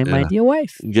my dear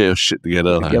wife. Get your shit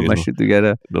together. Get my shit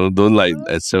together. Don't like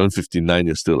at 7:59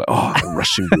 you're still like, I'm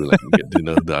rushing to get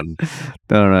dinner done.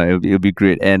 No, it'll be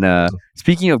great. And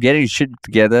speaking of getting shit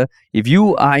together, if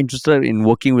you are interested in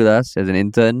working with us as an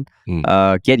intern,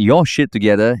 get your shit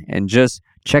together and just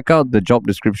check out the job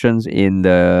descriptions in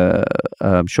the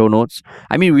show notes.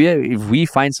 I mean, if we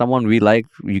find someone we like,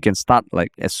 you can start like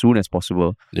as soon as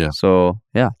possible. Yeah. So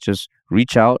just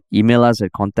reach out, email us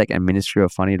at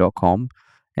contact@ministryofunny.com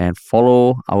and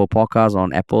follow our podcast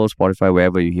on Apple, Spotify,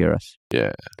 wherever you hear us.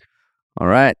 Yeah. All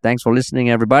right. Thanks for listening,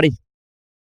 everybody.